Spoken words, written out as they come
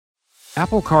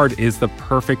Apple Card is the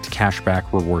perfect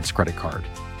cashback rewards credit card.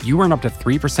 You earn up to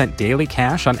 3% daily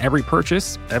cash on every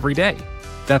purchase every day.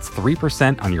 That's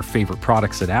 3% on your favorite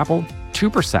products at Apple,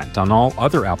 2% on all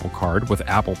other Apple Card with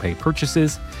Apple Pay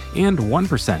purchases, and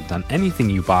 1% on anything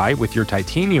you buy with your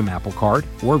titanium Apple Card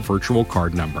or virtual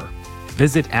card number.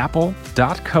 Visit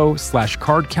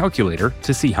apple.co/card calculator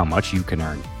to see how much you can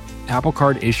earn. Apple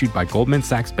Card issued by Goldman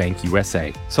Sachs Bank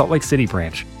USA, Salt Lake City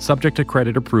branch, subject to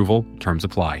credit approval, terms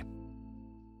apply.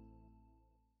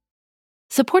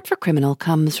 Support for Criminal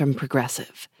comes from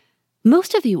Progressive.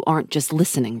 Most of you aren't just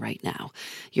listening right now.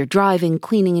 You're driving,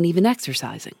 cleaning, and even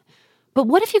exercising. But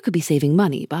what if you could be saving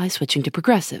money by switching to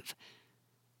Progressive?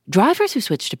 Drivers who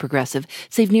switch to Progressive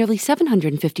save nearly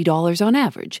 $750 on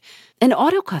average, and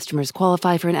auto customers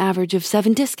qualify for an average of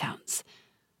 7 discounts.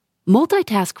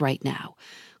 Multitask right now.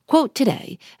 Quote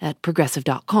today at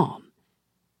Progressive.com.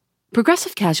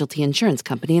 Progressive Casualty Insurance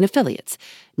Company and Affiliates.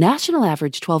 National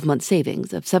average 12-month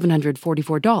savings of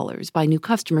 $744 by new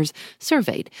customers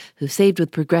surveyed who saved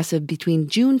with Progressive between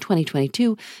June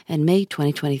 2022 and May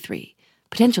 2023.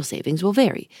 Potential savings will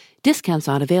vary. Discounts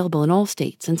not available in all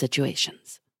states and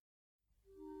situations.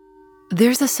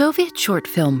 There's a Soviet short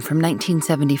film from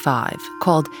 1975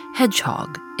 called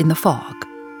Hedgehog in the Fog.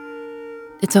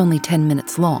 It's only 10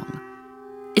 minutes long.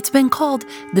 It's been called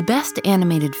the best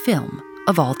animated film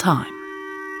of all time.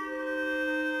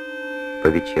 По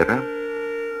вечерам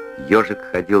ежик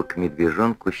ходил к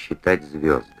медвежонку считать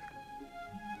звезды.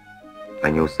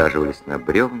 Они усаживались на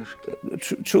бревнышке.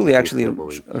 Truly, actually,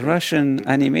 Russian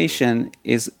animation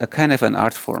is a kind of an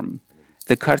art form.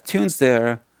 The cartoons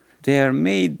there, they are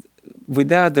made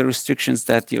without the restrictions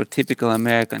that your typical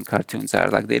American cartoons are.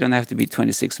 Like, they don't have to be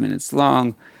 26 minutes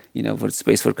long, with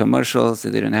space for commercials.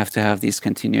 They don't have to have this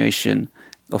continuation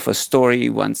of a story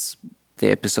once the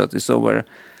episode is over.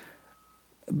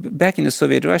 Back in the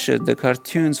Soviet Russia, the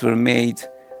cartoons were made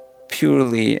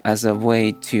purely as a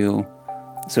way to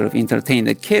sort of entertain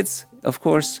the kids, of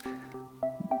course,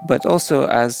 but also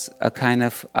as a kind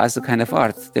of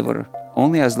art. They were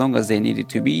only as long as they needed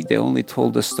to be. They only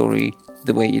told the story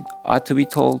the way it ought to be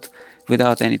told,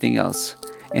 without anything else.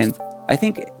 And I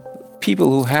think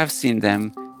people who have seen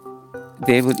them,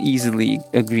 they would easily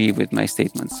agree with my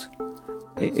statements.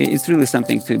 It's really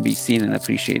something to be seen and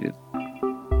appreciated.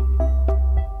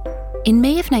 In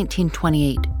May of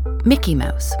 1928, Mickey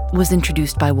Mouse was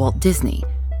introduced by Walt Disney.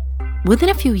 Within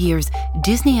a few years,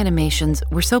 Disney animations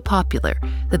were so popular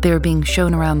that they were being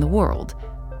shown around the world,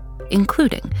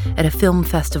 including at a film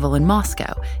festival in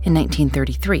Moscow in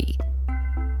 1933.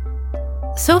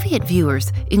 Soviet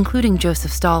viewers, including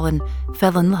Joseph Stalin,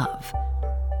 fell in love.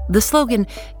 The slogan,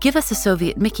 "Give us a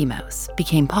Soviet Mickey Mouse,"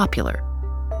 became popular.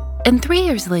 And 3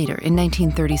 years later, in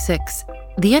 1936,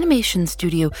 the animation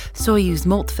studio Soyuz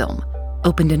Multfilm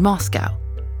opened in Moscow.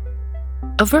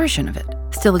 A version of it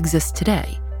still exists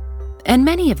today, and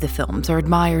many of the films are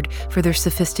admired for their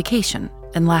sophistication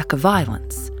and lack of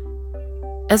violence.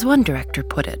 As one director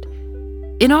put it,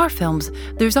 "In our films,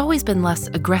 there's always been less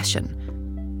aggression.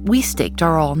 We staked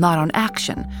our all not on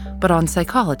action, but on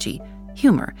psychology,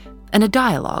 humor, and a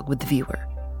dialogue with the viewer.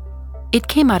 It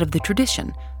came out of the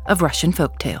tradition of Russian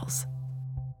folktales."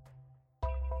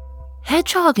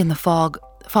 Hedgehog in the Fog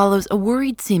follows a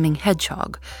worried-seeming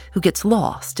hedgehog who gets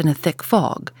lost in a thick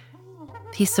fog.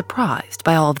 He's surprised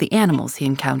by all of the animals he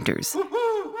encounters.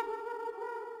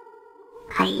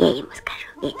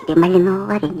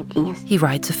 He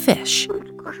rides a fish.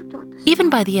 Even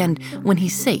by the end, when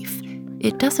he's safe,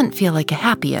 it doesn't feel like a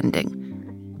happy ending.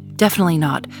 Definitely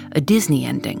not a Disney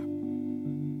ending.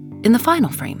 In the final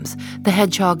frames, the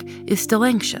hedgehog is still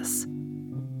anxious.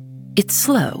 It's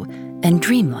slow and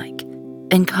dreamlike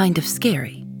and kind of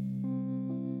scary.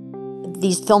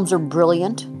 These films are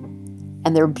brilliant,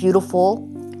 and they're beautiful,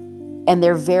 and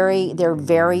they're varied. I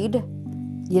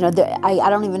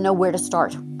don't even know where to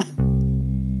start.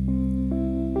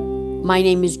 My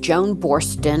name is Joan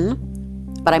Borston,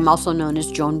 but I'm also known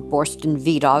as Joan Borston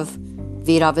Vidov.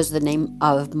 Vidov is the name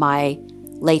of my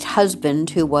late husband,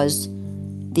 who was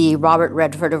the Robert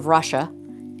Redford of Russia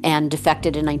and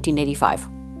defected in 1985.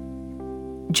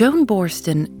 Joan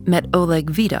Borston met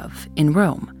Oleg Vidov in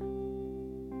Rome.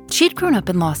 She'd grown up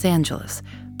in Los Angeles,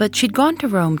 but she'd gone to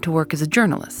Rome to work as a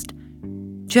journalist.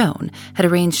 Joan had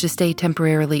arranged to stay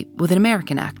temporarily with an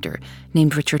American actor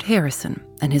named Richard Harrison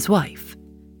and his wife.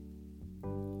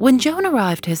 When Joan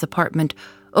arrived to his apartment,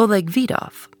 Oleg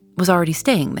Vidov was already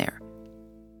staying there.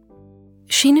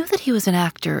 She knew that he was an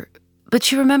actor, but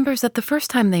she remembers that the first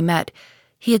time they met,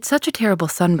 he had such a terrible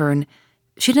sunburn,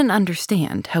 she didn't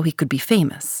understand how he could be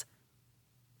famous.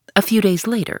 A few days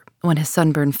later, when his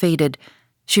sunburn faded,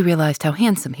 she realized how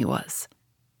handsome he was.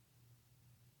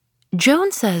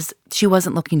 Joan says she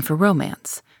wasn't looking for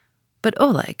romance, but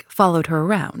Oleg followed her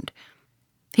around.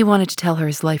 He wanted to tell her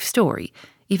his life story,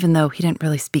 even though he didn't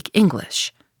really speak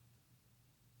English.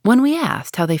 When we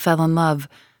asked how they fell in love,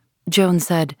 Joan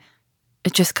said,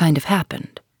 "It just kind of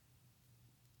happened."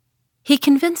 He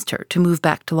convinced her to move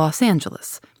back to Los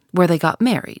Angeles, where they got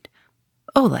married.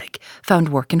 Oleg found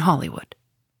work in Hollywood.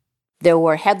 There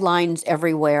were headlines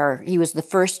everywhere. He was the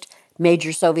first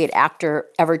major Soviet actor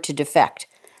ever to defect.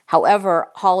 However,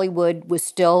 Hollywood was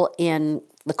still in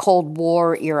the Cold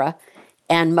War era,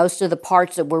 and most of the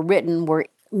parts that were written were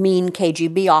mean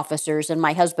KGB officers, and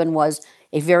my husband was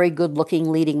a very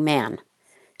good-looking leading man.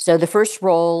 So the first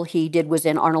role he did was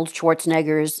in Arnold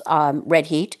Schwarzenegger's Red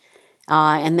Heat,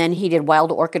 and then he did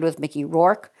Wild Orchid with Mickey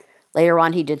Rourke. Later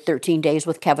on, he did 13 Days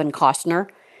with Kevin Costner,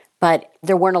 but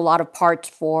there weren't a lot of parts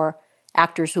for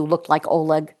actors who looked like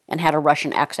Oleg and had a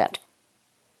Russian accent.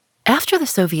 After the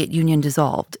Soviet Union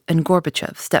dissolved and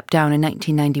Gorbachev stepped down in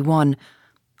 1991,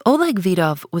 Oleg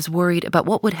Vidov was worried about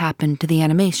what would happen to the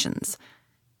animations.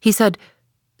 He said,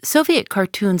 "Soviet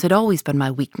cartoons had always been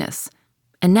my weakness,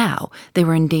 and now they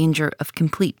were in danger of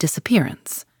complete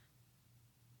disappearance."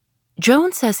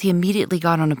 Joan says he immediately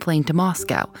got on a plane to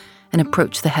Moscow and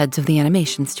approached the heads of the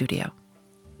animation studio.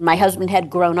 My husband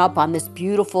had grown up on this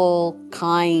beautiful,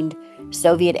 kind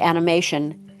Soviet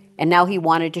animation, and now he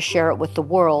wanted to share it with the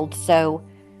world. So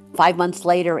 5 months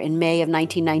later, in May of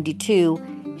 1992,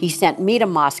 he sent me to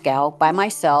Moscow by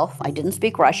myself. I didn't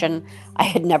speak Russian. I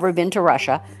had never been to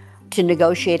Russia, to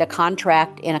negotiate a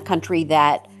contract in a country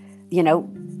that,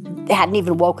 hadn't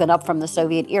even woken up from the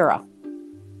Soviet era.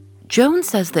 Joan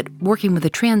says that working with a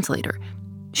translator,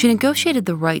 she negotiated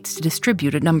the rights to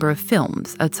distribute a number of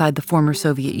films outside the former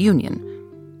Soviet Union.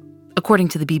 According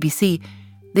to the BBC,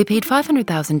 they paid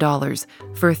 $500,000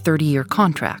 for a 30-year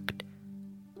contract.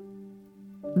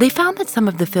 They found that some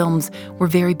of the films were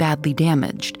very badly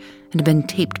damaged and had been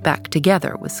taped back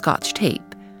together with Scotch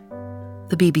tape.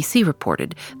 The BBC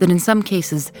reported that in some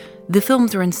cases, the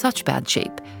films were in such bad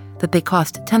shape that they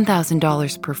cost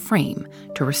 $10,000 per frame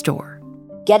to restore.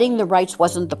 Getting the rights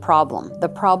wasn't the problem. The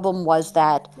problem was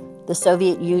that the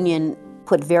Soviet Union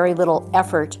put very little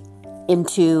effort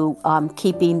into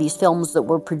keeping these films that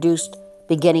were produced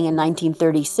beginning in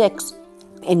 1936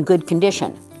 in good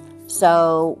condition.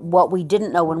 So what we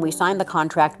didn't know when we signed the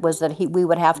contract was that we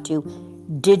would have to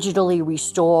digitally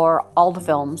restore all the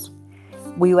films.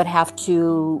 We would have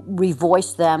to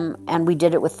revoice them, and we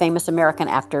did it with famous American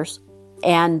actors.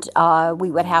 And we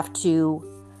would have to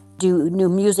do new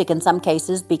music in some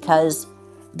cases because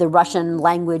the Russian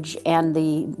language and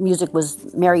the music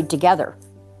was married together.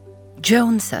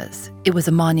 Joan says it was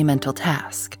a monumental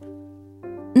task.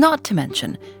 Not to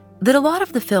mention that a lot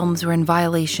of the films were in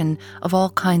violation of all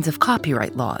kinds of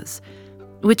copyright laws,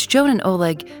 which Joan and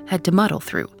Oleg had to muddle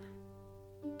through.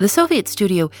 The Soviet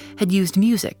studio had used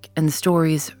music and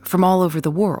stories from all over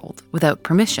the world without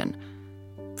permission.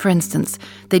 For instance,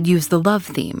 they'd used the love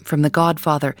theme from The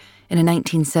Godfather in a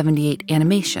 1978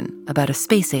 animation about a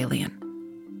space alien.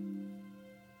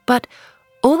 But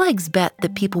Oleg's bet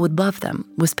that people would love them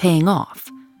was paying off.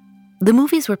 The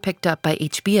movies were picked up by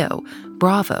HBO,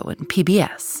 Bravo, and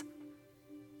PBS.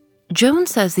 Joan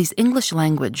says these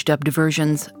English-language dubbed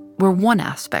versions were one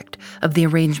aspect of the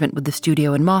arrangement with the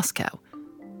studio in Moscow.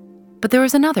 But there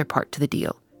was another part to the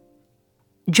deal.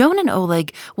 Joan and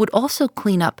Oleg would also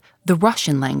clean up the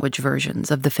Russian-language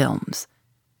versions of the films.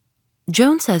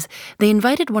 Joan says they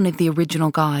invited one of the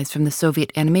original guys from the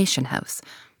Soviet animation house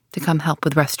to come help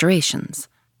with restorations.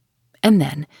 And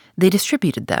then they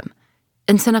distributed them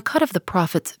and sent a cut of the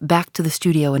profits back to the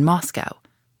studio in Moscow.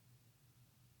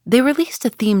 They released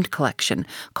a themed collection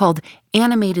called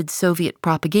Animated Soviet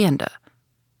Propaganda.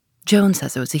 Joan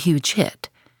says it was a huge hit.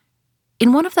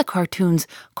 In one of the cartoons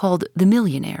called The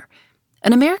Millionaire,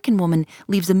 an American woman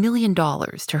leaves $1 million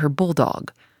to her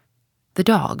bulldog. The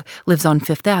dog lives on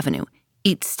Fifth Avenue,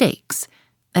 eats steaks,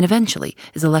 and eventually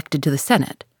is elected to the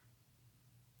Senate.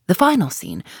 The final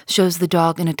scene shows the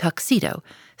dog in a tuxedo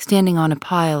standing on a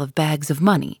pile of bags of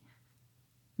money.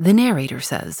 The narrator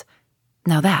says,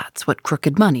 "Now that's what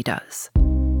crooked money does."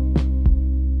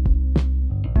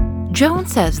 Joan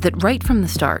says that right from the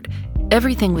start,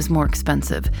 everything was more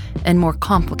expensive and more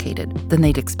complicated than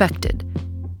they'd expected.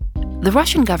 The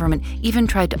Russian government even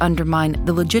tried to undermine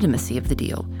the legitimacy of the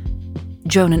deal.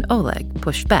 Joan and Oleg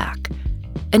pushed back,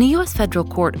 and a U.S. federal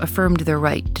court affirmed their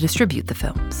right to distribute the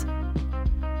films.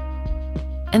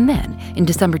 And then, in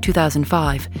December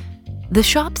 2005, the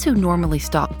shops who normally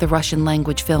stocked the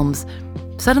Russian-language films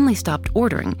suddenly stopped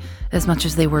ordering as much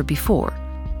as they were before.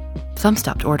 Some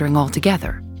stopped ordering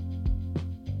altogether.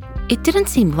 It didn't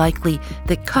seem likely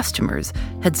that customers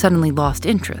had suddenly lost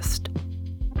interest.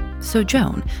 So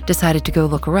Joan decided to go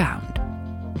look around.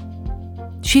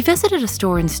 She visited a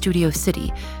store in Studio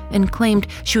City and claimed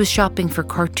she was shopping for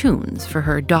cartoons for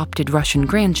her adopted Russian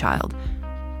grandchild.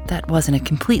 That wasn't a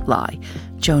complete lie.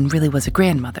 Joan really was a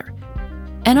grandmother.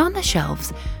 And on the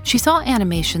shelves, she saw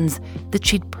animations that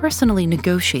she'd personally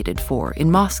negotiated for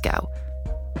in Moscow.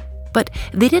 But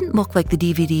they didn't look like the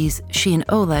DVDs she and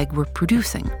Oleg were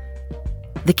producing.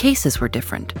 The cases were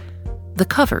different. The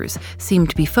covers seemed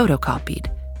to be photocopied.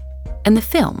 And the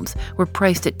films were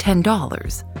priced at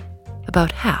 $10,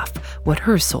 about half what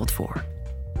hers sold for.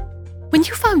 When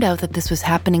you found out that this was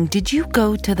happening, did you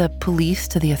go to the police,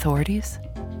 to the authorities?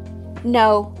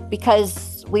 No,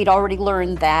 because we'd already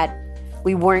learned that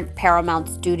we weren't Paramount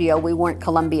Studio, we weren't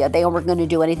Columbia. They weren't going to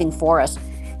do anything for us.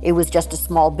 It was just a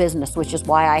small business, which is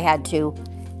why I had to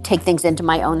take things into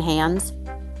my own hands.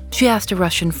 She asked a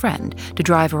Russian friend to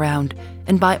drive around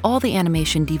and buy all the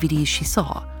animation DVDs she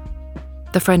saw.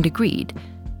 The friend agreed,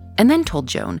 and then told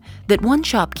Joan that one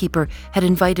shopkeeper had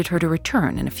invited her to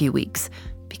return in a few weeks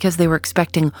because they were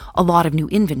expecting a lot of new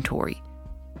inventory.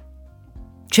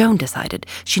 Joan decided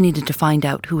she needed to find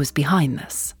out who was behind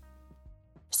this.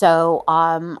 So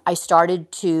I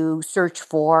started to search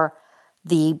for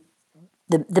the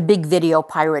big video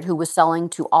pirate who was selling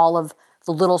to all of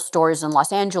the little stores in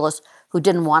Los Angeles who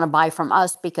didn't want to buy from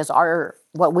us because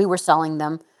what we were selling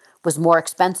them was more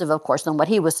expensive, of course, than what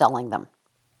he was selling them.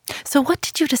 So what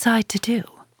did you decide to do?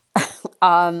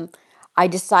 I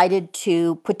decided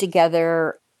to put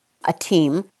together a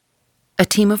team. A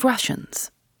team of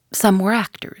Russians. Some were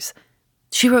actors.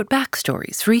 She wrote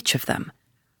backstories for each of them.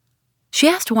 She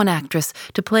asked one actress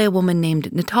to play a woman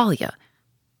named Natalia.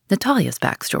 Natalia's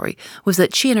backstory was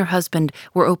that she and her husband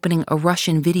were opening a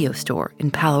Russian video store in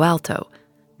Palo Alto.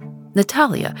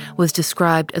 Natalia was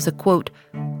described as a, quote,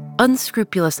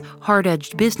 unscrupulous,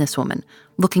 hard-edged businesswoman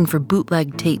looking for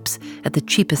bootleg tapes at the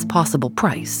cheapest possible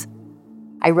price.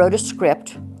 I wrote a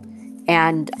script,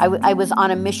 and I was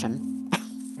on a mission.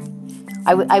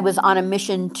 I was on a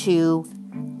mission to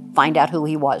find out who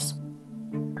he was.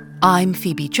 I'm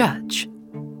Phoebe Judge.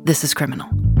 This is Criminal.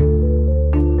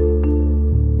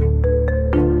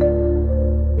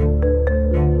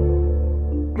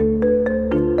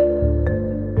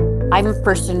 I'm a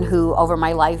person who, over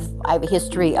my life, I have a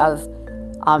history of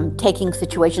taking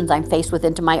situations I'm faced with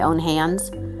into my own hands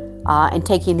and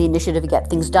taking the initiative to get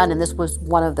things done, and this was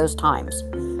one of those times.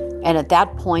 And at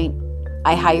that point,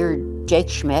 I hired Jake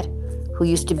Schmidt, who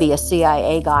used to be a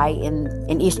CIA guy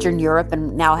in Eastern Europe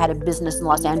and now had a business in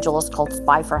Los Angeles called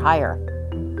Spy for Hire.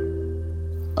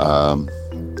 To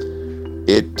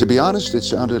be honest, it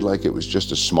sounded like it was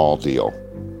just a small deal.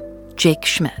 Jake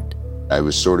Schmidt. I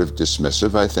was sort of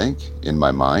dismissive, I think, in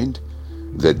my mind,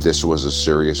 that this was a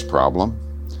serious problem.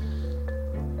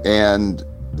 And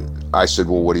I said,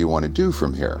 well, what do you want to do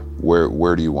from here?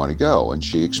 Where do you want to go? And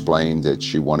she explained that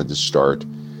she wanted to start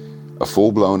a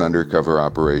full-blown undercover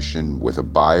operation with a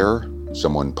buyer,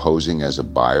 someone posing as a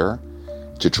buyer,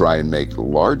 to try and make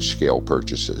large-scale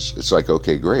purchases. It's like,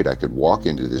 okay, great, I could walk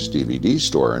into this DVD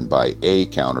store and buy a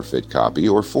counterfeit copy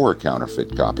or 4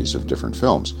 counterfeit copies of different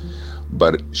films.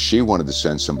 But she wanted to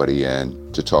send somebody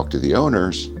in to talk to the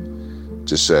owners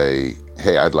to say,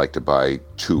 hey, I'd like to buy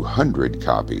 200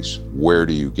 copies. Where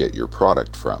do you get your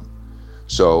product from?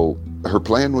 So her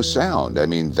plan was sound. I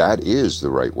mean, that is the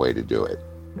right way to do it.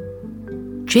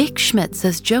 Jake Schmidt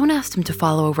says Joan asked him to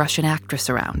follow a Russian actress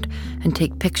around and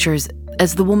take pictures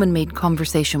as the woman made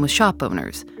conversation with shop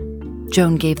owners.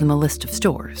 Joan gave them a list of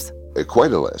stores.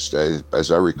 Quite a list.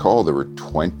 As I recall, there were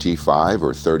 25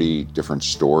 or 30 different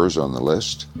stores on the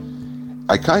list.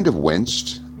 I kind of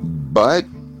winced, but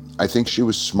I think she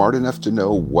was smart enough to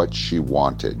know what she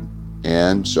wanted.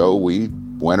 And so we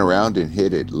went around and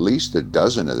hit at least a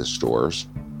dozen of the stores.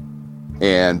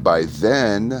 And by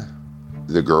then,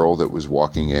 the girl that was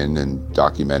walking in and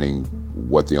documenting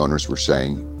what the owners were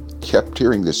saying kept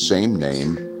hearing the same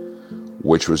name,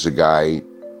 which was a guy,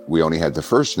 we only had the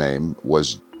first name,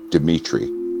 was Dmitri.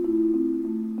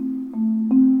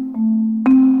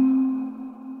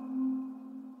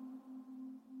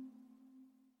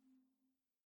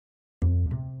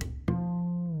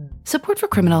 Support for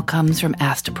Criminal comes from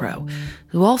Astapro,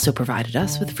 who also provided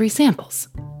us with free samples.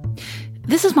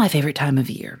 This is my favorite time of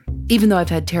year, even though I've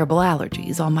had terrible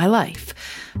allergies all my life.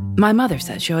 My mother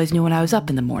said she always knew when I was up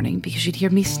in the morning because she'd hear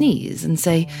me sneeze and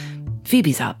say,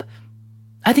 Phoebe's up.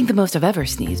 I think the most I've ever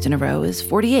sneezed in a row is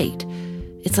 48.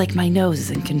 It's like my nose is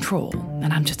in control,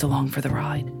 and I'm just along for the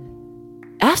ride.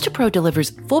 Astepro delivers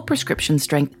full prescription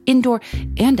strength indoor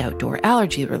and outdoor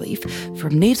allergy relief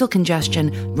from nasal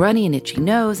congestion, runny and itchy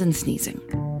nose, and sneezing.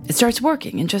 It starts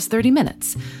working in just 30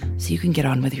 minutes, so you can get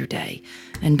on with your day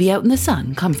and be out in the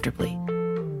sun comfortably.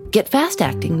 Get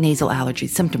fast-acting nasal allergy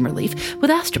symptom relief with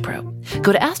Astepro.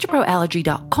 Go to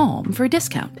asteproallergy.com for a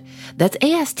discount. That's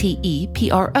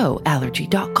ASTEPRO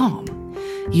allergy.com.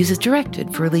 Use as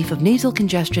directed for relief of nasal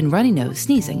congestion, runny nose,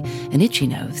 sneezing, and itchy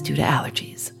nose due to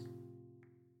allergies.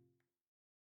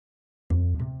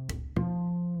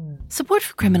 Support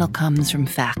for Criminal comes from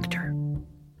Factor.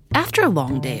 After a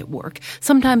long day at work,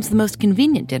 sometimes the most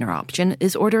convenient dinner option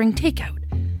is ordering takeout.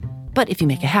 But if you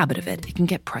make a habit of it, it can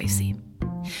get pricey.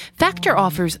 Factor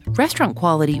offers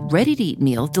restaurant-quality, ready-to-eat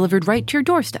meals delivered right to your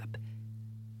doorstep.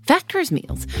 Factor's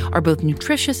meals are both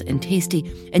nutritious and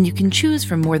tasty, and you can choose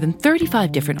from more than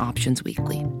 35 different options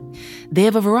weekly. They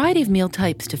have a variety of meal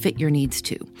types to fit your needs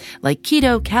too, like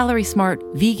keto, calorie smart,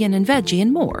 vegan, and veggie,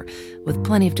 and more, with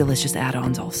plenty of delicious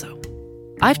add-ons also.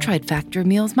 I've tried Factor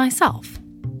meals myself.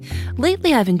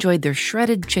 Lately, I've enjoyed their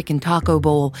shredded chicken taco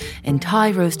bowl and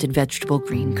Thai roasted vegetable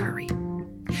green curry.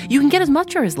 You can get as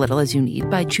much or as little as you need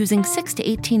by choosing 6 to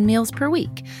 18 meals per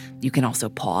week. You can also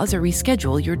pause or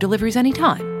reschedule your deliveries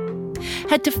anytime.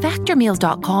 Head to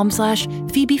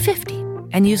factormeals.com/Phoebe50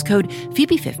 and use code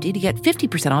Phoebe50 to get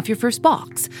 50% off your first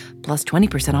box, plus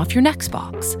 20% off your next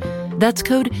box. That's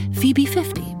code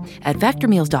Phoebe50 at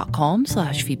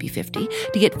factormeals.com/Phoebe50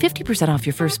 to get 50% off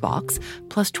your first box,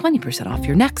 plus 20% off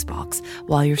your next box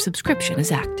while your subscription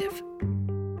is active.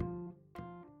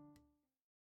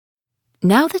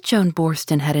 Now that Joan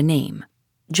Borston had a name,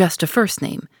 just a first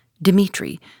name,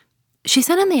 Dmitri, she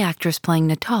sent in the actress playing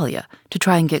Natalia to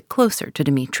try and get closer to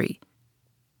Dmitri.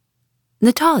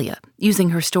 Natalia,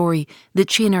 using her story that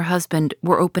she and her husband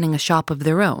were opening a shop of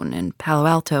their own in Palo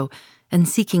Alto and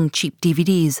seeking cheap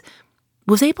DVDs,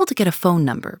 was able to get a phone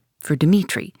number for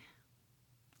Dmitri.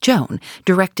 Joan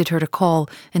directed her to call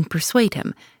and persuade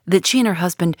him that she and her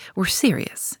husband were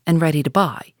serious and ready to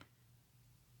buy.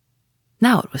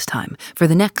 Now it was time for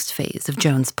the next phase of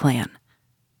Joan's plan.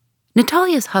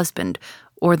 Natalia's husband,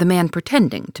 or the man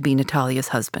pretending to be Natalia's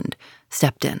husband,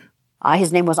 stepped in.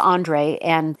 His name was Andre,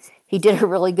 and he did a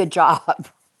really good job.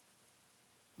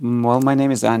 Well, my name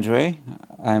is Andre.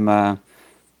 I'm a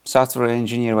software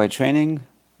engineer by training,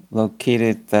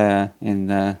 located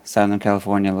in Southern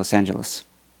California, Los Angeles.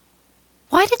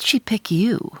 Why did she pick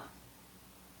you?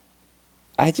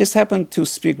 I just happened to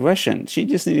speak Russian. She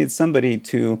just needed somebody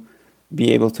to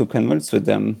be able to converse with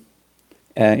them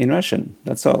in Russian.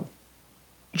 That's all.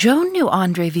 Joan knew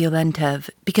Andrei Violentev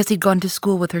because he'd gone to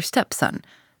school with her stepson,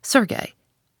 Sergei.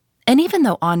 And even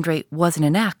though Andrei wasn't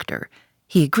an actor,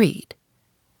 he agreed.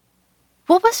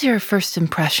 What was your first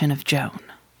impression of Joan?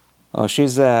 Oh,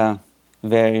 she's a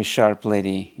very sharp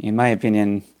lady. In my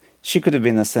opinion, she could have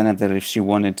been a senator if she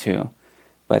wanted to.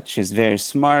 But she's very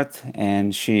smart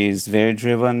and she's very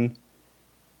driven.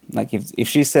 Like if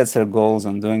she sets her goals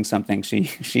on doing something,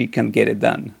 she can get it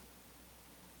done.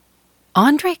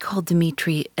 Andrei called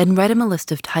Dmitri and read him a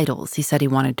list of titles he said he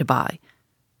wanted to buy.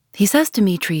 He says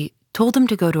Dmitri told him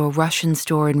to go to a Russian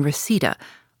store in Reseda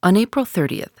on April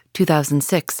 30th,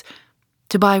 2006,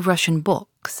 to buy Russian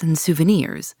books and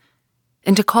souvenirs,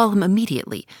 and to call him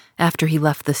immediately after he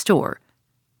left the store.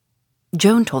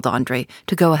 Joan told Andrei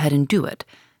to go ahead and do it,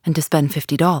 and to spend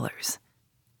 $50.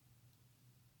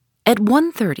 At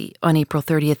 1:30 on April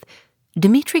 30th,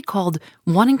 Dmitri called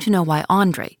wanting to know why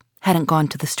Andrei hadn't gone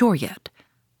to the store yet.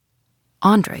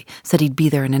 Andrei said he'd be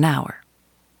there in an hour.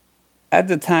 At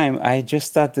the time, I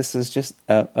just thought this was just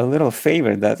a little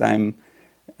favor that I'm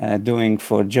doing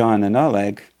for John and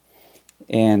Oleg,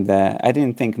 and I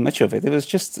didn't think much of it. It was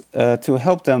just to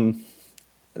help them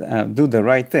do the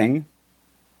right thing,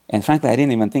 and frankly, I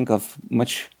didn't even think of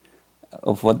much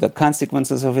of what the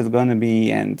consequences of it are going to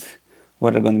be and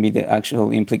what are going to be the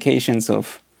actual implications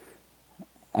of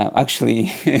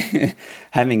actually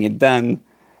having it done.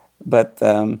 But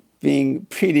being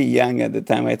pretty young at the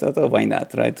time, I thought, oh, why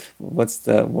not, right? What's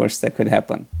the worst that could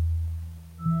happen?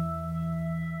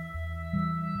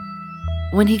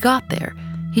 When he got there,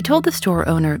 he told the store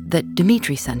owner that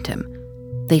Dmitri sent him.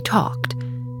 They talked,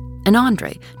 and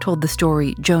Andrei told the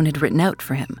story Joan had written out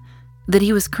for him, that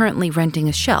he was currently renting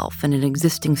a shelf in an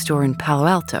existing store in Palo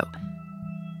Alto.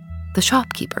 The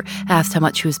shopkeeper asked how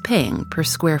much he was paying per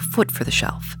square foot for the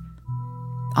shelf.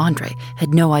 Andrei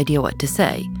had no idea what to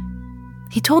say.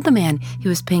 He told the man he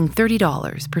was paying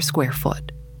 $30 per square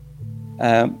foot.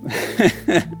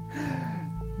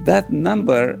 That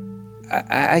number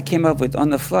I came up with on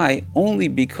the fly only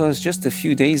because just a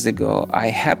few days ago I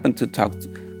happened to talk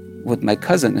with my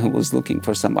cousin who was looking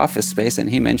for some office space, and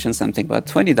he mentioned something about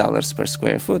 $20 per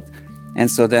square foot. And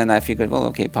so then I figured, well,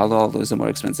 okay, Palo Alto is a more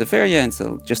expensive area, and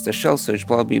so just a shell search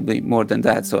probably more than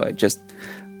that. So I just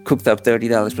cooked up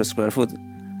 $30 per square foot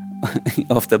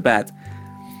off the bat.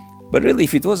 But really,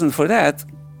 if it wasn't for that,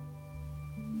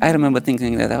 I remember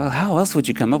thinking that, well, how else would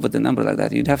you come up with a number like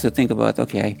that? You'd have to think about,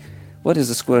 okay, what is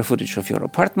the square footage of your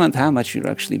apartment, how much you're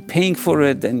actually paying for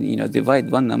it, and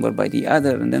divide one number by the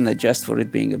other, and then adjust for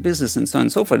it being a business, and so on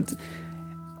and so forth.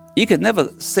 You could never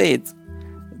say it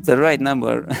the right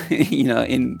number,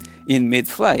 in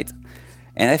mid-flight.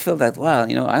 And I felt that, wow,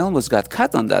 I almost got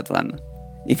caught on that one.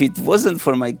 If it wasn't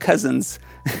for my cousin's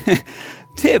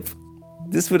tip,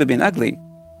 this would have been ugly.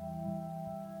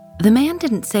 The man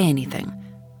didn't say anything.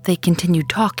 They continued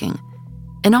talking,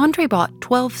 and Andre bought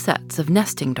 12 sets of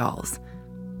nesting dolls.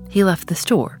 He left the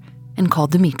store and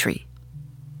called Dmitry.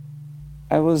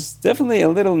 I was definitely a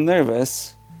little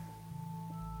nervous,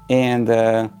 and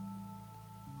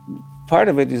part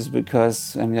of it is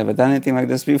because I've never done anything like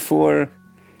this before,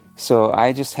 so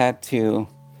I just had to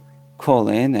call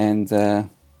in and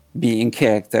be in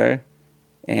character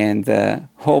and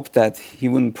hope that he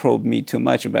wouldn't probe me too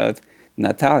much about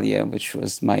Natalia, which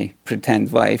was my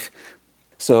pretend wife.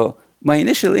 So my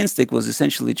initial instinct was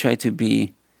essentially try to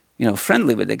be,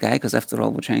 friendly with the guy, because after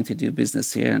all, we're trying to do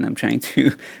business here, and I'm trying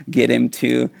to get him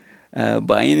to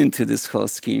buy into this whole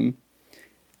scheme.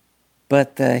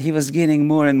 But he was getting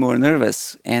more and more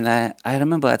nervous, and I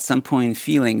remember at some point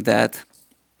feeling that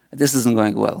this isn't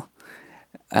going well.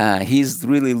 He's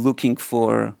really looking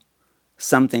for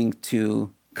something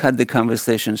to cut the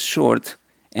conversation short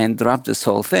and drop this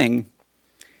whole thing.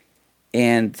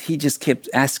 And he just kept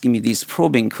asking me these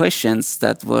probing questions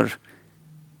that were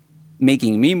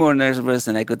making me more nervous,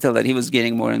 and I could tell that he was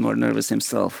getting more and more nervous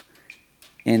himself.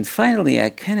 And finally, I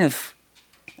kind of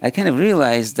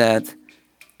realized that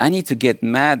I need to get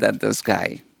mad at this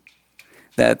guy.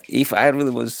 That if I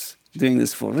really was doing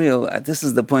this for real, this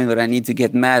is the point where I need to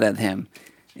get mad at him.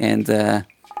 And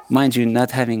mind you,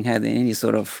 not having had any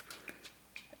sort of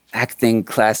acting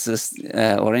classes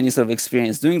or any sort of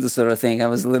experience doing this sort of thing, I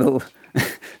was a little,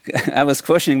 I was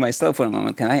questioning myself for a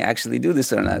moment, can I actually do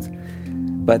this or not?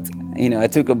 But, I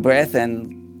took a breath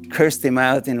and cursed him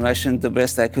out in Russian the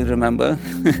best I could remember.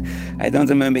 I don't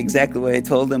remember exactly what I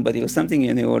told him, but it was something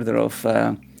in the order of,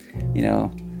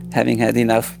 having had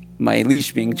enough, my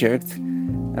leash being jerked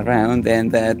around,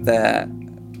 and that,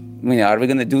 are we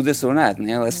going to do this or not?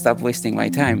 Let's stop wasting my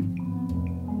time.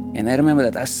 And I remember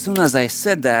that as soon as I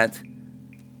said that,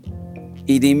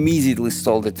 it immediately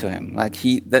stalled it to him. Like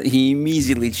he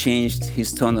immediately changed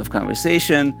his tone of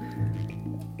conversation,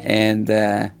 and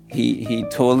he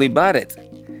totally bought it.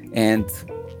 And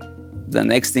the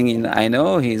next thing I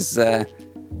know, he's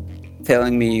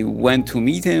telling me when to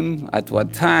meet him, at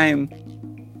what time,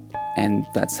 and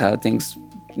that's how things,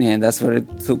 that's where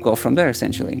it took off from there,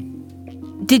 essentially.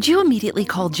 Did you immediately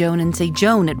call Joan and say,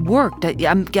 Joan, it worked,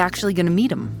 I'm actually going to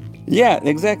meet him? Yeah,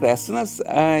 exactly. As soon as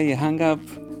I hung up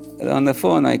on the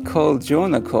phone, I called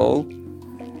Joan a call,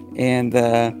 and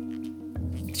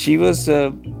she was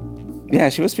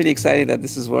pretty excited that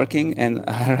this is working. And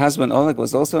her husband, Oleg,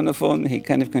 was also on the phone. He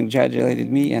kind of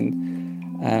congratulated me, and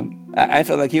I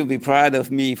felt like he would be proud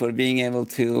of me for being able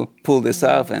to pull this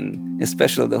off, and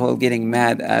especially the whole getting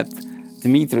mad at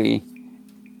Dmitry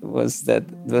was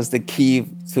the key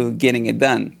to getting it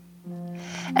done.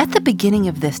 At the beginning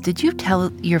of this, did you tell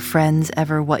your friends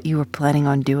ever what you were planning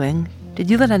on doing? Did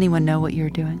you let anyone know what you were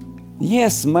doing?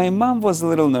 Yes, my mom was a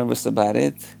little nervous about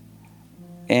it.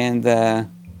 And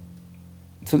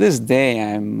to this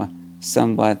day, I'm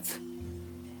somewhat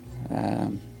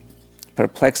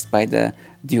perplexed by the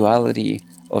duality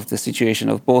of the situation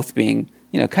of both being,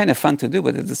 kind of fun to do,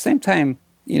 but at the same time,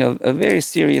 a very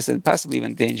serious and possibly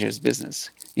even dangerous business.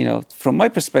 From my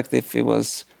perspective, it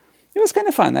was kind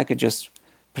of fun. I could just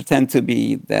pretend to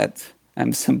be that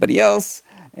I'm somebody else,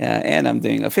 and I'm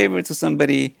doing a favor to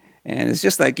somebody, and it's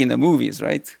just like in the movies,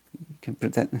 right? You can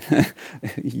pretend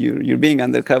you're being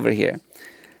undercover here.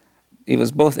 It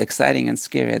was both exciting and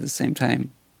scary at the same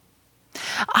time.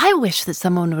 I wish that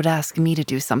someone would ask me to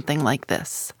do something like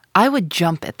this. I would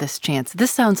jump at this chance.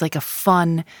 This sounds like a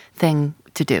fun thing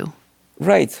to do.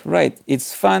 Right.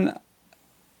 It's fun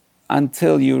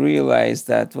until you realize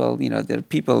that, their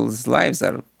people's lives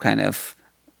are kind of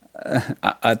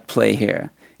at play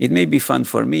here. It may be fun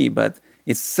for me, but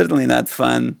it's certainly not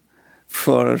fun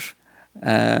for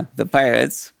the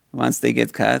pirates once they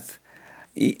get caught,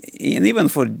 and even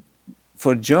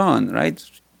for John, right?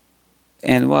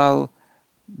 And while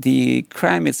the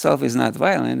crime itself is not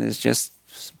violent, it's just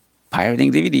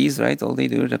pirating DVDs, right? All they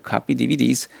do is copy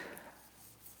DVDs.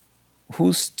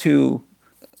 who's to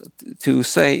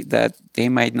say that they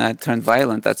might not turn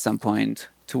violent at some point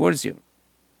towards you?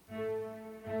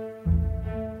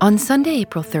 On Sunday,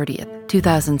 April 30th,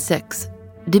 2006,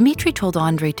 Dmitry told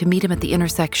Andrei to meet him at the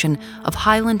intersection of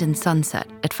Highland and Sunset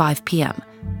at 5 p.m.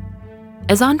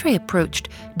 As Andrei approached,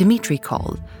 Dmitry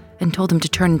called and told him to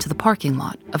turn into the parking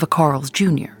lot of a Carl's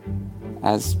Jr.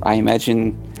 As I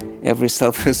imagine every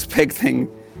self-respecting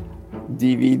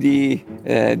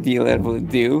DVD dealer would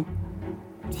do,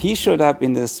 he showed up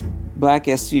in this black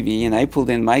SUV, and I pulled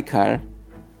in my car,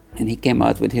 and he came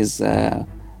out with his,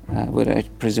 what I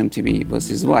presume to be was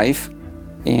his wife.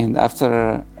 And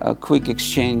after a quick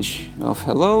exchange of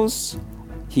hellos,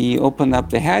 he opened up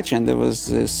the hatch, and there was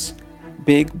this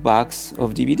big box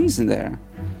of DVDs in there.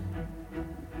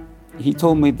 He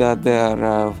told me that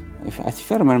there,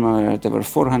 if I remember, there were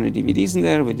 400 DVDs in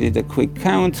there. We did a quick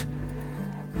count.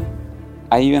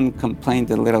 I even complained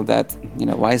a little that,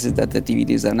 why is it that the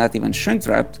DVDs are not even shrink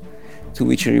wrapped? To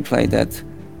which he replied that,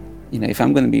 if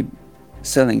I'm going to be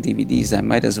selling DVDs, I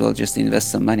might as well just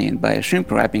invest some money and buy a shrink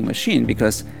wrapping machine,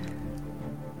 because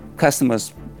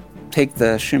customers take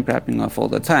the shrink wrapping off all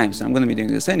the time. So I'm going to be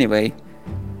doing this anyway.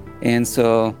 And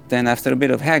so then after a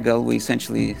bit of haggle, we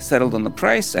essentially settled on the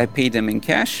price. I paid him in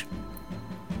cash.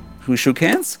 We shook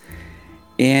hands.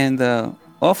 And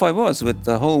off I was with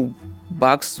the whole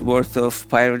box worth of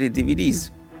pirated DVDs.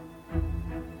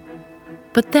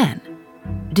 But then,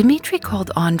 Dmitry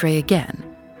called Andrei again.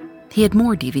 He had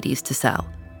more DVDs to sell.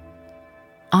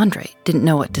 Andrei didn't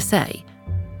know what to say,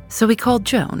 so he called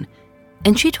Joan,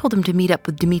 and she told him to meet up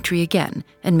with Dmitry again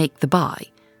and make the buy.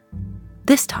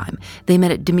 This time, they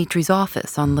met at Dmitry's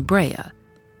office on La Brea.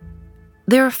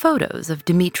 There are photos of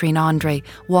Dmitry and Andrei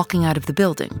walking out of the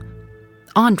building.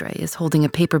 Andrei is holding a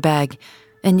paper bag,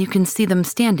 and you can see them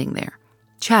standing there,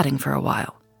 chatting for a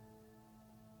while.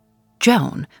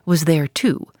 Joan was there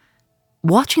too,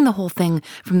 watching the whole thing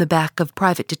from the back of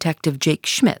Private Detective Jake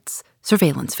Schmidt's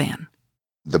surveillance van.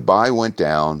 The buy went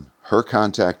down, her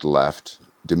contact left,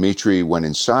 Dmitry went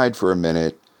inside for a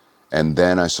minute, and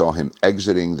then I saw him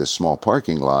exiting the small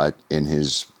parking lot in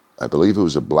his, I believe it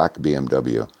was a black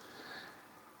BMW.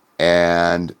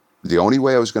 And the only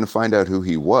way I was going to find out who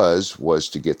he was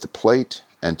to get the plate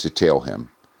and to tail him.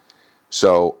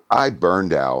 So I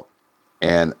burned out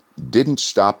and didn't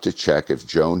stop to check if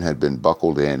Joan had been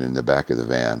buckled in the back of the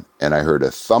van. And I heard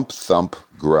a thump, thump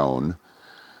groan,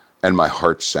 and my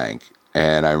heart sank.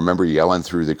 And I remember yelling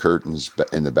through the curtains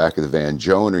in the back of the van,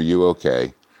 "Joan, are you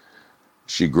okay?"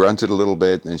 She grunted a little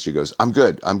bit, and she goes, I'm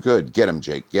good. Get him,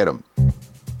 Jake, get him."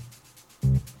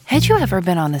 Had you ever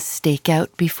been on a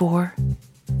stakeout before?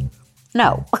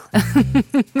 No.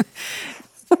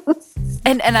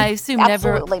 And I assume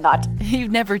Absolutely not.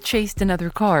 You've never chased another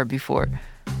car before?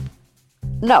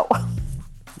 No.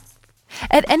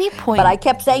 At any point... But I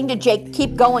kept saying to Jake,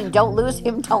 keep going, don't lose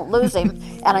him.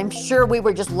 And I'm sure we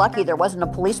were just lucky there wasn't a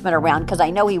policeman around, because I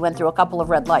know he went through a couple of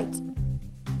red lights.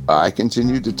 I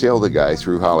continued to tail the guy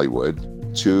through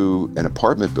Hollywood to an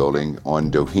apartment building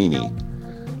on Doheny,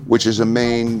 which is a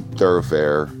main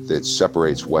thoroughfare that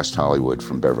separates West Hollywood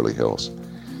from Beverly Hills.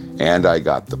 And I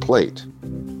got the plate.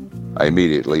 I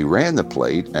immediately ran the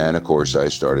plate, and of course I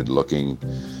started looking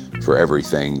for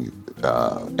everything,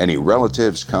 any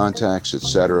relatives, contacts,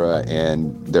 etc.,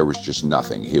 and there was just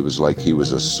nothing. It was like he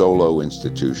was a solo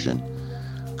institution.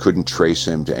 Couldn't trace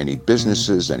him to any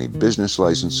businesses, any business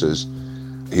licenses.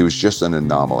 He was just an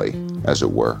anomaly, as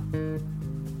it were.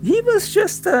 He was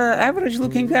just an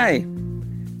average-looking guy.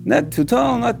 Not too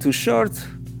tall, not too short,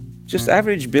 just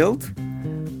average build.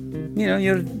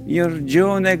 You're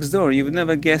Joe next door. You would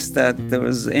never guess that there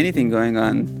was anything going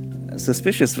on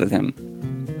suspicious with him.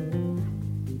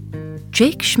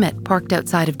 Jake Schmidt parked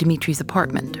outside of Dmitry's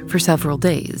apartment for several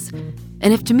days,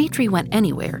 and if Dmitry went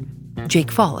anywhere,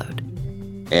 Jake followed.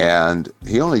 And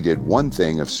he only did one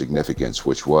thing of significance,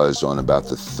 which was on about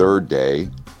the third day,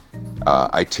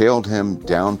 I tailed him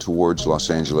down towards Los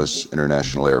Angeles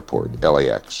International Airport,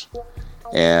 LAX.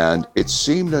 And it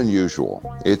seemed unusual.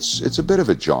 It's a bit of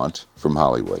a jaunt from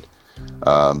Hollywood.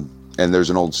 And there's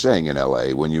an old saying in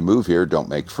LA, when you move here, don't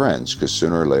make friends, because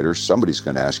sooner or later, somebody's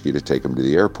going to ask you to take them to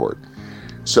the airport.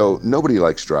 So nobody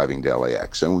likes driving to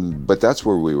LAX, but that's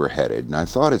where we were headed, and I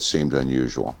thought it seemed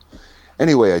unusual.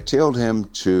 Anyway, I tailed him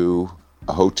to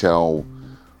a hotel,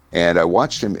 and I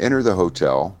watched him enter the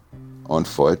hotel on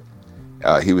foot.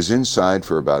 He was inside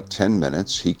for about 10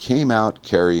 minutes. He came out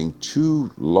carrying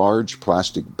 2 large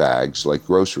plastic bags, like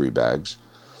grocery bags,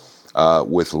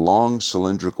 with long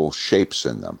cylindrical shapes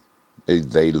in them.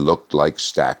 They looked like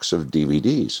stacks of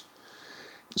DVDs.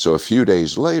 So a few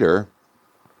days later,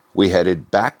 we headed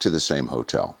back to the same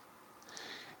hotel.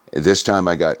 This time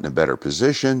I got in a better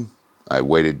position. I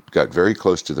waited, got very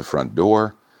close to the front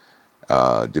door.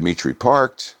 Dmitry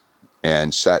parked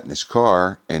and sat in his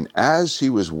car. And as he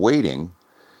was waiting,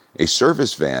 a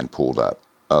service van pulled up,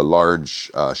 a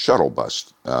large shuttle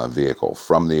bus vehicle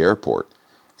from the airport.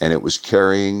 And it was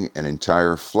carrying an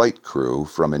entire flight crew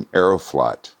from an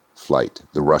Aeroflot flight,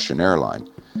 the Russian airline.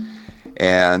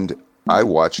 And I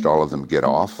watched all of them get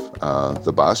off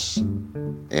the bus,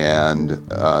 and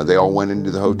they all went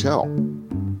into the hotel.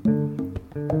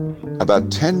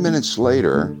 About 10 minutes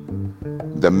later,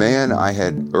 the man I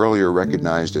had earlier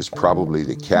recognized as probably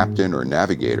the captain or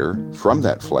navigator from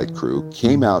that flight crew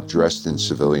came out dressed in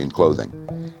civilian clothing.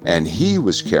 And he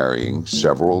was carrying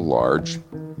several large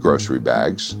grocery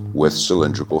bags with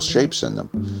cylindrical shapes in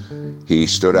them. He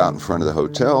stood out in front of the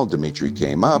hotel. Dmitry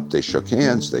came up. They shook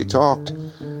hands. They talked.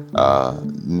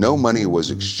 No money was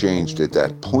exchanged at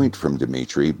that point from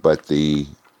Dmitry, but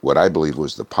what I believe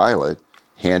was the pilot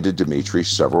handed Dmitry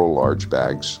several large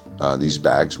bags, these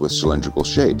bags with cylindrical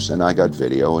shapes, and I got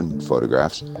video and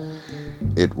photographs.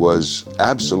 It was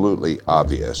absolutely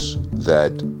obvious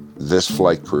that this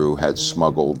flight crew had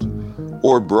smuggled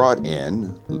or brought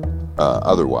in,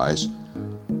 otherwise,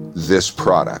 this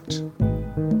product.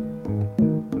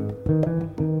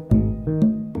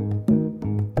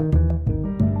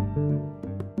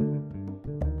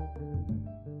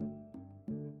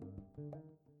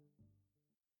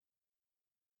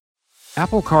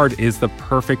 Apple Card is the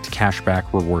perfect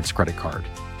cashback rewards credit card.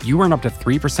 You earn up to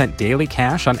 3% daily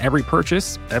cash on every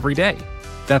purchase every day.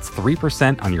 That's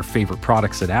 3% on your favorite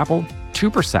products at Apple,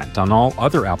 2% on all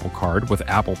other Apple Card with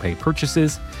Apple Pay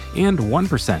purchases, and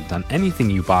 1% on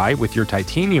anything you buy with your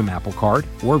titanium Apple Card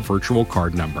or virtual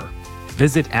card number.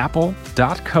 Visit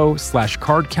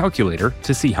apple.co/card calculator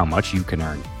to see how much you can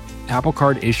earn. Apple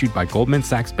Card issued by Goldman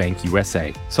Sachs Bank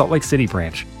USA, Salt Lake City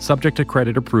branch, subject to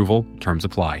credit approval, terms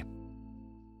apply.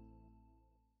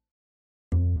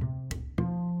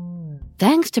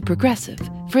 Thanks to Progressive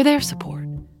for their support.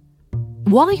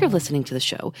 While you're listening to the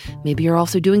show, maybe you're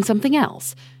also doing something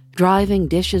else. Driving,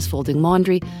 dishes, folding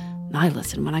laundry. I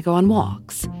listen when I go on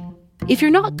walks. If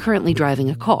you're not currently driving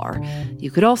a car,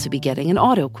 you could also be getting an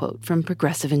auto quote from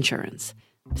Progressive Insurance.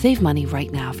 Save money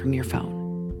right now from your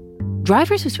phone.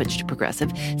 Drivers who switch to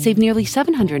Progressive save nearly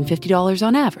 $750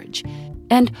 on average.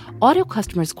 And auto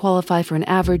customers qualify for an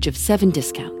average of 7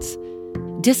 discounts.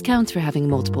 Discounts for having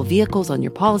multiple vehicles on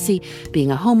your policy, being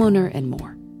a homeowner, and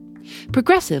more.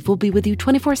 Progressive will be with you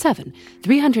 24/7,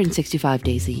 365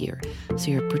 days a year, so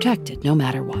you're protected no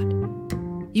matter what.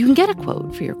 You can get a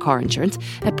quote for your car insurance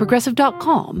at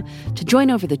Progressive.com to join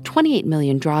over the 28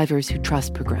 million drivers who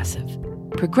trust Progressive.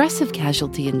 Progressive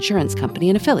Casualty Insurance Company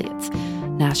and Affiliates.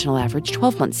 National average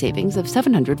 12-month savings of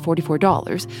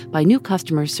 $744 by new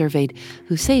customers surveyed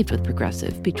who saved with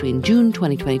Progressive between June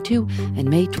 2022 and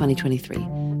May 2023.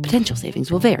 Potential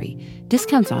savings will vary.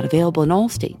 Discounts not available in all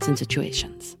states and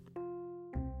situations.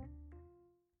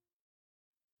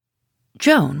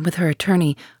 Joan, with her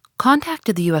attorney,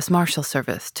 contacted the U.S. Marshal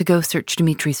Service to go search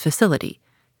Dmitry's facility.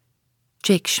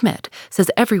 Jake Schmidt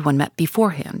says everyone met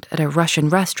beforehand at a Russian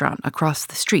restaurant across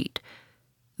the street.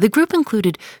 The group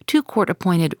included 2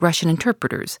 court-appointed Russian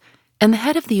interpreters and the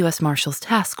head of the U.S. Marshals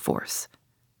Task Force.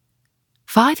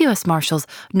 5 U.S. Marshals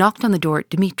knocked on the door at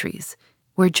Dmitry's,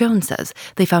 where Joan says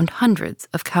they found hundreds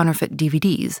of counterfeit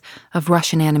DVDs of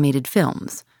Russian animated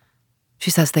films. She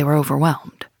says they were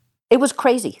overwhelmed. It was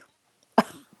crazy.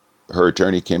 Her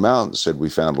attorney came out and said, we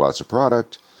found lots of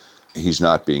product. He's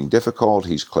not being difficult.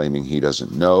 He's claiming he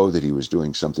doesn't know that he was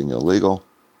doing something illegal.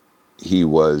 He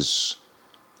was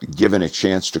given a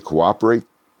chance to cooperate.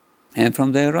 And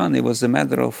from there on, it was a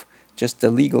matter of just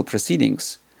the legal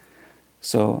proceedings.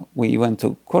 So we went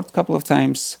to court a couple of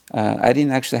times. I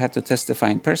didn't actually have to testify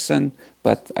in person,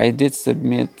 but I did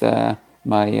submit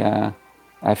my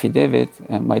affidavit,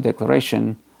 my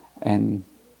declaration, and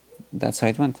that's how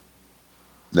it went.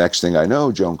 Next thing I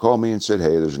know, Joan called me and said,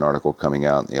 hey, there's an article coming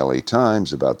out in the LA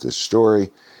Times about this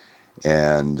story.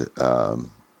 And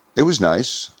it was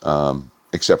nice,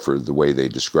 except for the way they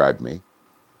described me.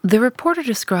 The reporter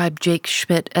described Jake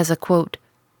Schmidt as a, quote,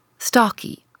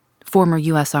 stocky, former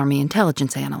U.S. Army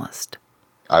intelligence analyst.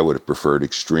 I would have preferred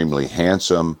extremely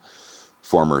handsome,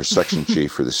 former section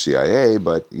chief for the CIA,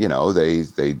 but, you know, they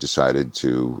decided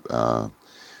to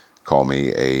call me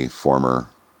a former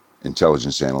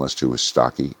intelligence analyst who was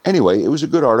stocky. Anyway, it was a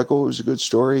good article. It was a good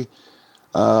story.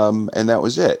 And that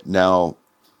was it. Now,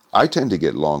 I tend to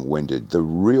get long-winded. The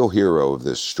real hero of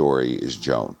this story is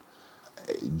Joan.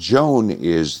 Joan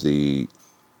is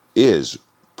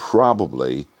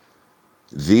probably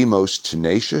the most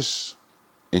tenacious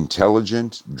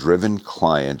intelligent, driven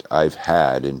client I've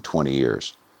had in 20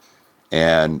 years.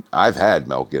 And I've had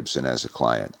Mel Gibson as a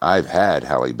client. I've had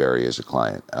Halle Berry as a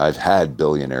client. I've had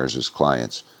billionaires as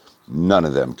clients. None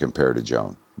of them compare to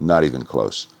Joan, not even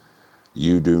close.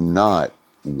 You do not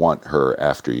want her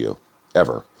after you,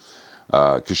 ever,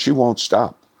 because she won't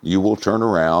stop. You will turn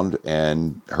around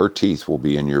and her teeth will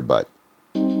be in your butt.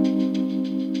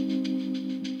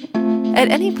 At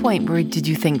any point, where did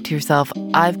you think to yourself,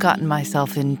 I've gotten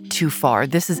myself in too far?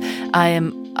 I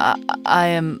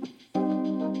am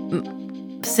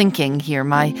sinking here.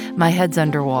 My head's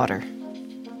underwater.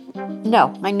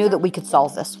 No, I knew that we could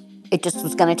solve this. It just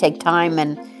was going to take time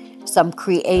and some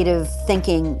creative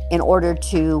thinking in order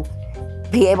to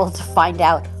be able to find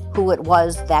out who it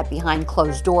was that behind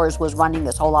closed doors was running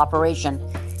this whole operation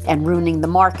and ruining the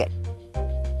market.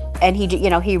 And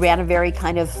he ran a very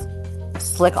kind of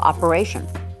slick operation.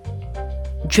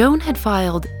 Joan had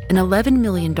filed an $11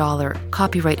 million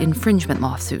copyright infringement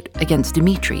lawsuit against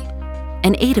Dimitri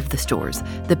and 8 of the stores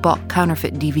that bought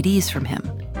counterfeit DVDs from him.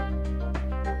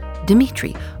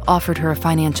 Dimitri offered her a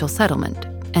financial settlement,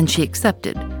 and she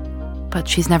accepted, but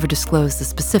she's never disclosed the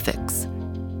specifics.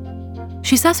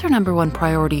 She says her number one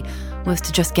priority was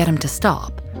to just get him to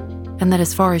stop, and that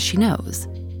as far as she knows,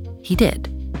 he did.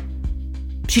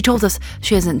 She told us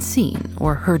she hasn't seen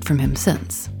or heard from him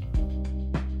since.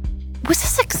 Was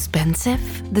this expensive,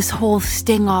 this whole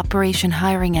sting operation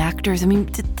hiring actors? I mean,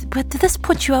 did this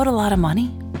put you out a lot of money?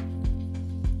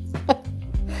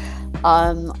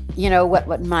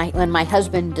 When my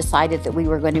husband decided that we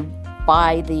were going to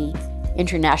buy the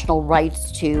international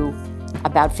rights to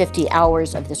about 50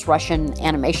 hours of this Russian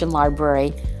animation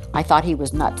library, I thought he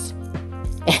was nuts.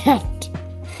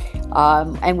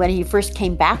 And when he first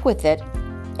came back with it,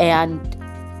 and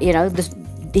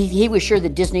he was sure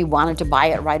that Disney wanted to buy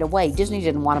it right away. Disney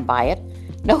didn't want to buy it.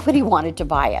 Nobody wanted to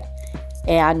buy it.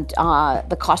 And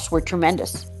the costs were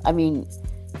tremendous. I mean,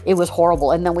 it was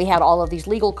horrible. And then we had all of these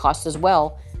legal costs as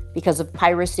well because of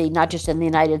piracy, not just in the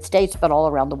United States, but all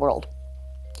around the world.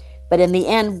 But in the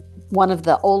end, one of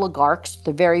the oligarchs,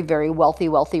 the very, very wealthy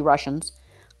Russians,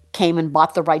 came and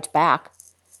bought the rights back.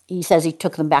 He says he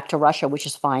took them back to Russia, which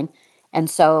is fine. And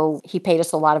so he paid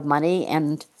us a lot of money,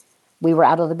 and we were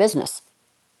out of the business.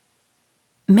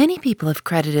 Many people have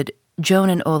credited Joan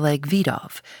and Oleg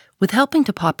Vidov with helping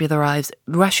to popularize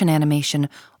Russian animation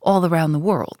all around the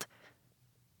world.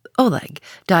 Oleg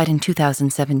died in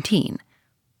 2017.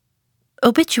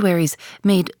 Obituaries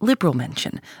made liberal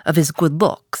mention of his good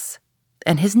looks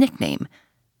and his nickname,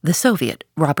 the Soviet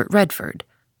Robert Redford.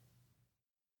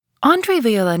 Andrei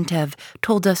Violentev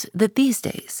told us that these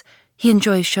days he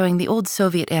enjoys showing the old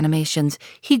Soviet animations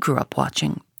he grew up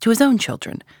watching to his own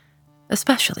children,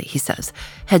 especially, he says,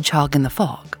 Hedgehog in the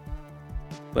Fog.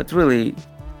 But really,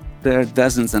 there are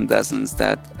dozens and dozens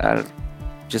that are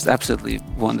just absolutely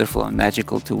wonderful and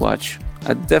magical to watch.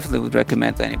 I definitely would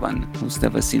recommend anyone who's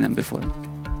never seen them before.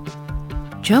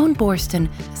 Joan Borston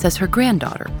says her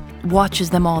granddaughter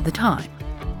watches them all the time,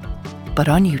 but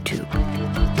on YouTube.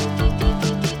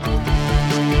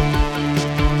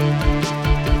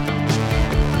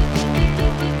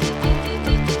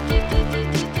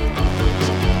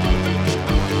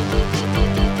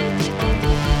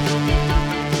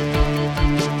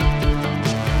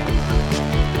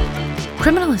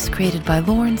 Criminal is created by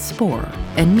Lauren Spohr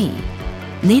and me.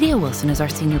 Nadia Wilson is our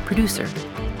senior producer.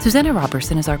 Susanna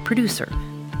Robertson is our producer.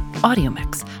 Audio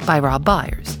mix by Rob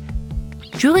Byers.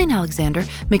 Julian Alexander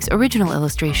makes original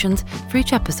illustrations for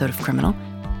each episode of Criminal.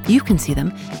 You can see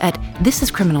them at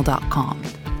thisiscriminal.com.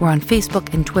 We're on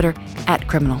Facebook and Twitter at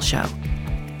Criminal Show.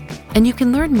 And you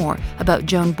can learn more about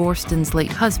Joan Borston's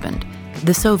late husband,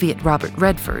 the Soviet Robert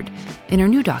Redford, in her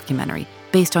new documentary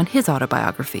based on his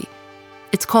autobiography.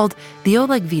 It's called The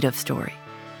Oleg Vidov Story.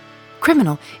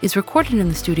 Criminal is recorded in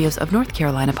the studios of North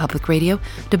Carolina Public Radio,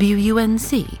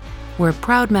 WUNC. We're a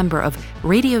proud member of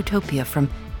Radiotopia from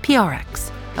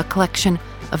PRX, a collection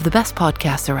of the best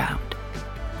podcasts around.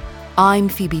 I'm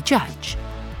Phoebe Judge.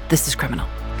 This is Criminal.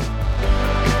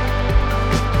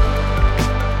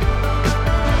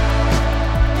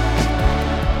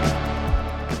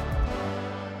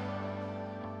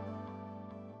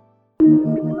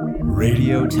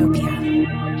 Radiotopia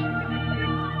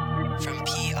from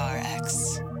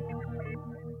PRX.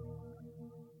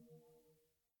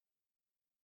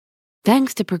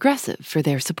 Thanks to Progressive for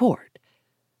their support.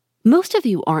 Most of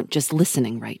you aren't just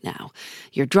listening right now.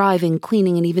 You're driving,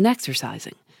 cleaning, and even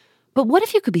exercising. But what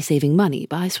if you could be saving money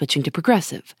by switching to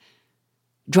Progressive?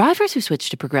 Drivers who switch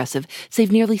to Progressive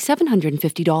save nearly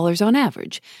 $750 on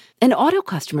average, and auto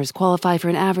customers qualify for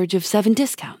an average of 7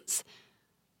 discounts.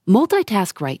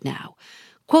 Multitask right now.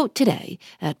 Quote today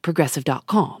at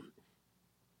Progressive.com.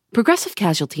 Progressive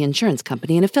Casualty Insurance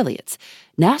Company and Affiliates.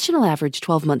 National average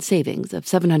 12-month savings of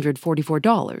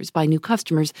 $744 by new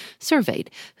customers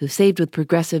surveyed who saved with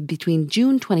Progressive between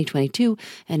June 2022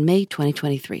 and May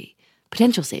 2023.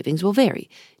 Potential savings will vary.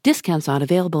 Discounts not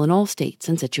available in all states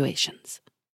and situations.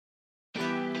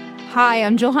 Hi,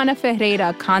 I'm Johanna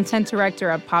Ferreira, Content Director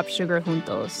at Pop Sugar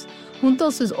Juntos.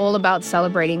 Juntos is all about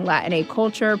celebrating Latinx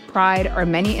culture, pride, our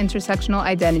many intersectional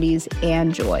identities,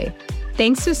 and joy.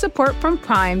 Thanks to support from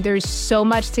Prime, there's so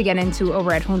much to get into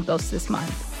over at Juntos this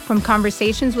month. From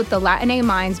conversations with the Latinx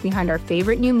minds behind our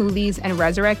favorite new movies and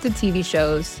resurrected TV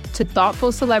shows, to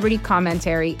thoughtful celebrity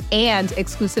commentary and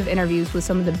exclusive interviews with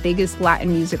some of the biggest Latin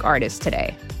music artists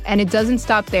today. And it doesn't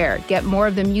stop there. Get more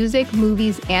of the music,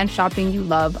 movies, and shopping you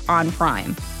love on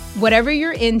Prime. Whatever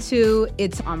you're into,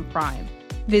 it's on Prime.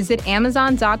 Visit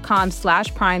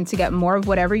Amazon.com/Prime to get more of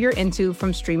whatever you're into,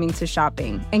 from streaming to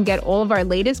shopping. And get all of our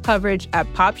latest coverage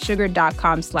at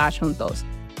popsugar.com/juntos.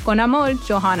 Con amor,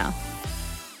 Johanna.